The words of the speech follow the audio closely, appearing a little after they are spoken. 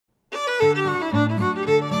Hey,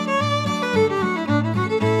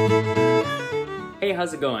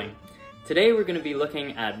 how's it going? Today we're going to be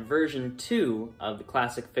looking at version 2 of the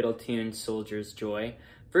classic fiddle tune Soldier's Joy.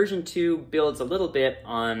 Version 2 builds a little bit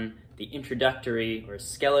on the introductory or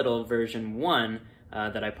skeletal version 1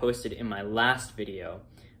 that I posted in my last video.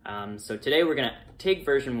 So today we're going to take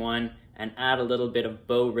version 1 and add a little bit of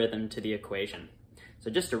bow rhythm to the equation.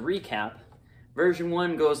 So just to recap, version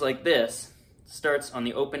 1 goes like this. It starts on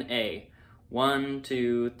the open A. 1,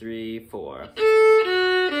 2, 3, 4.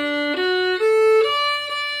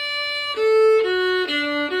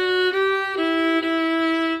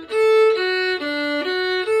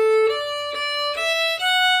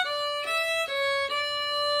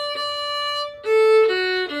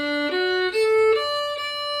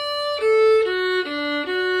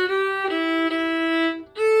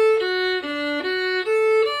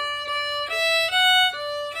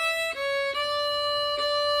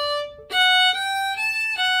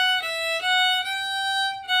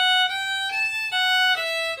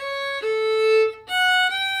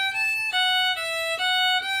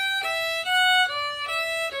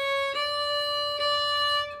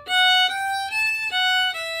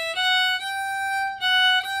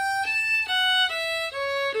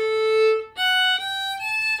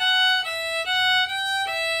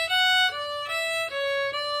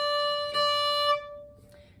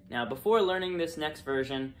 Now, before learning this next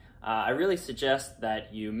version, I really suggest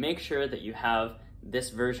that you make sure that you have this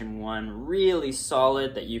version 1 really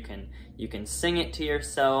solid, that you can sing it to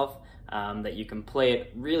yourself, that you can play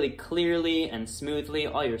it really clearly and smoothly.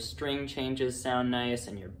 All your string changes sound nice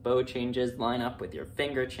and your bow changes line up with your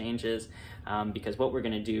finger changes, because what we're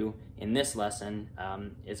going to do in this lesson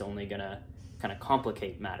is only going to kind of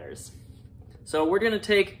complicate matters. So we're going to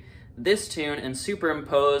take this tune and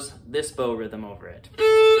superimpose this bow rhythm over it.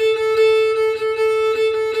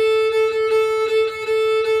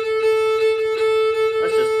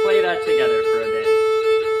 Let's just play that together for a bit.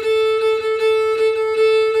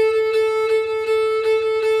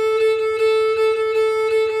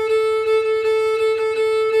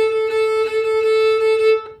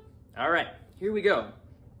 All right, here we go.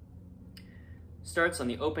 Starts on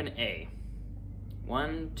the open A.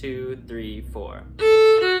 1, 2, 3, 4.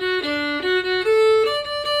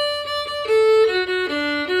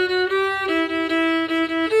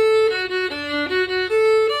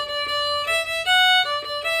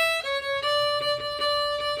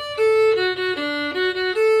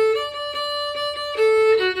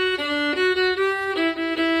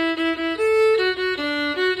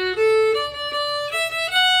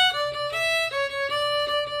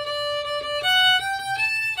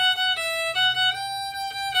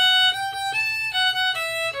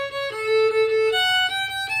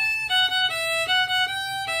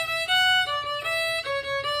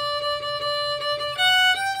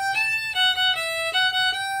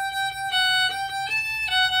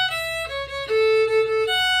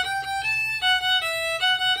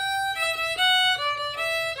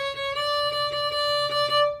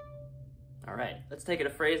 Let's take it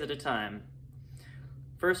a phrase at a time.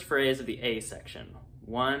 First phrase of the A section.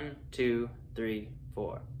 1, 2, 3,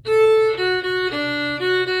 4.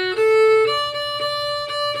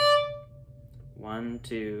 One,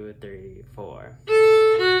 2, 3, 4.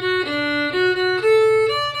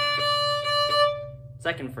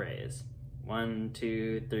 Second phrase. 1,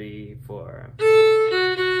 2, 3, 4.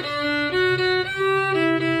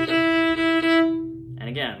 And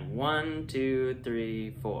again, 1, 2,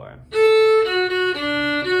 3, 4.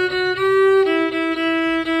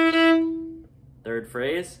 Third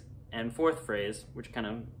phrase and fourth phrase, which kind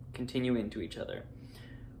of continue into each other.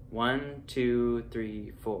 1, 2,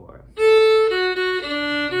 3, 4.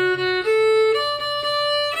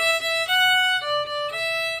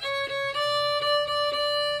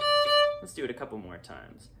 Let's do it a couple more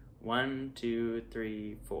times. 1, 2,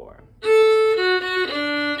 3, 4.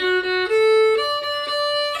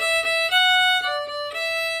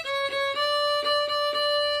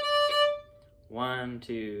 1,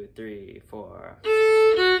 2, 3, 4.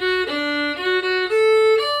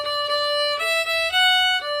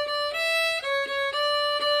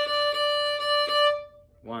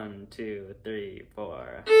 One, 2, 3,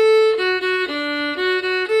 4.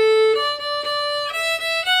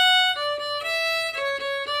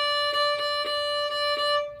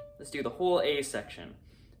 Let's do the whole A section.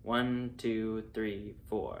 1, 2, 3,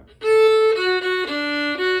 4.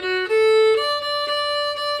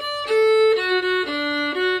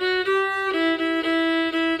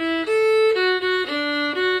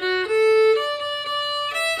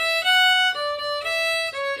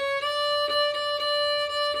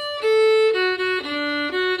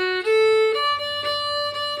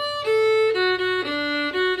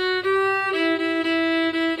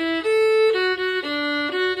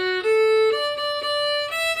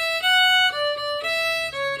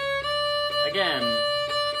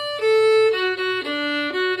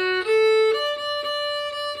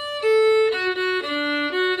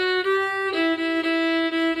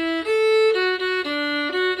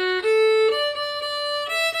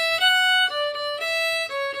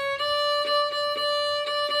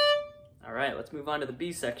 right, let's move on to the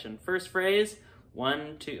B section. First phrase,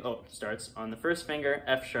 1, 2, starts on the first finger,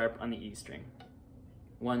 F sharp on the E string.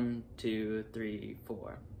 1, 2, 3,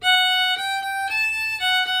 4.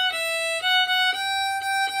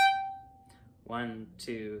 1,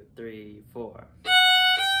 2, 3, 4.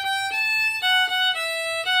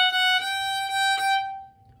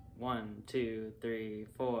 1, 2, 3,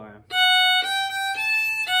 4.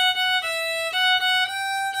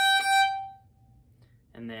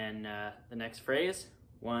 And then the next phrase,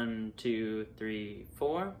 1, 2, 3,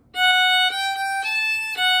 4.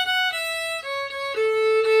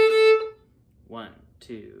 1,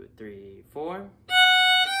 2, 3, 4.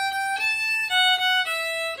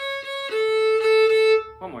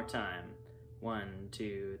 One more time. 1,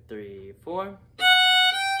 2, 3, 4.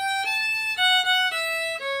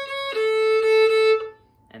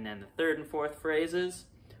 And then the third and fourth phrases,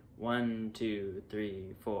 1, 2,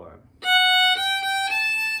 3, 4.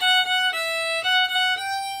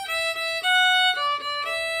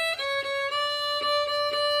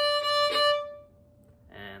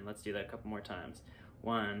 And let's do that a couple more times.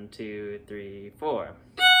 1, 2, 3, 4.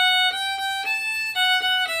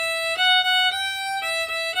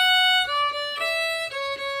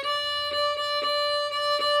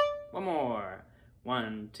 One more.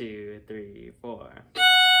 1, 2, 3, 4.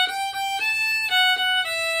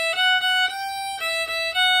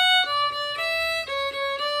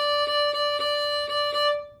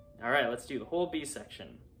 All right, let's do the whole B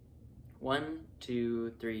section. 1,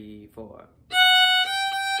 2, 3, 4.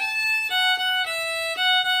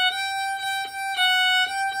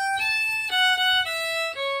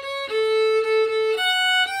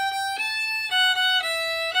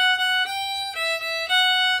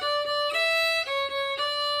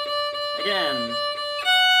 Again.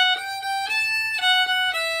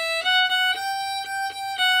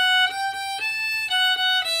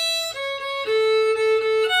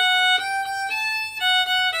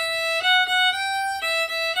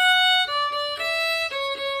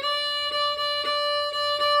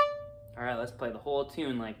 All right, let's play the whole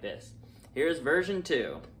tune like this. Here's version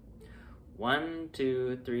 2. 1,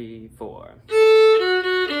 2, 3, 4.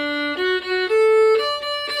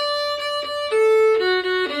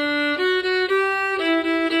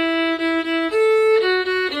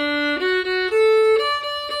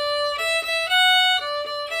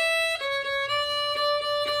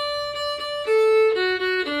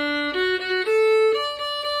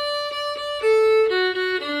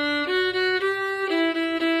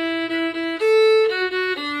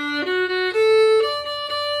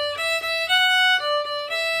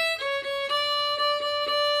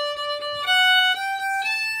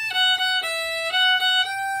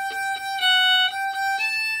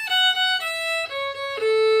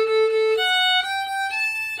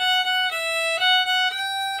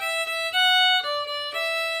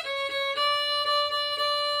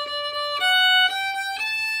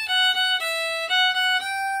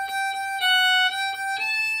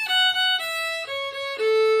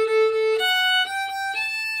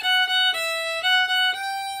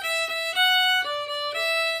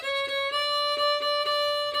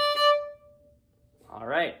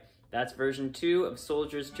 Alright, that's version 2 of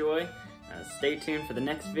Soldier's Joy. Stay tuned for the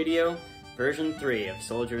next video, version 3 of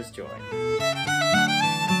Soldier's Joy.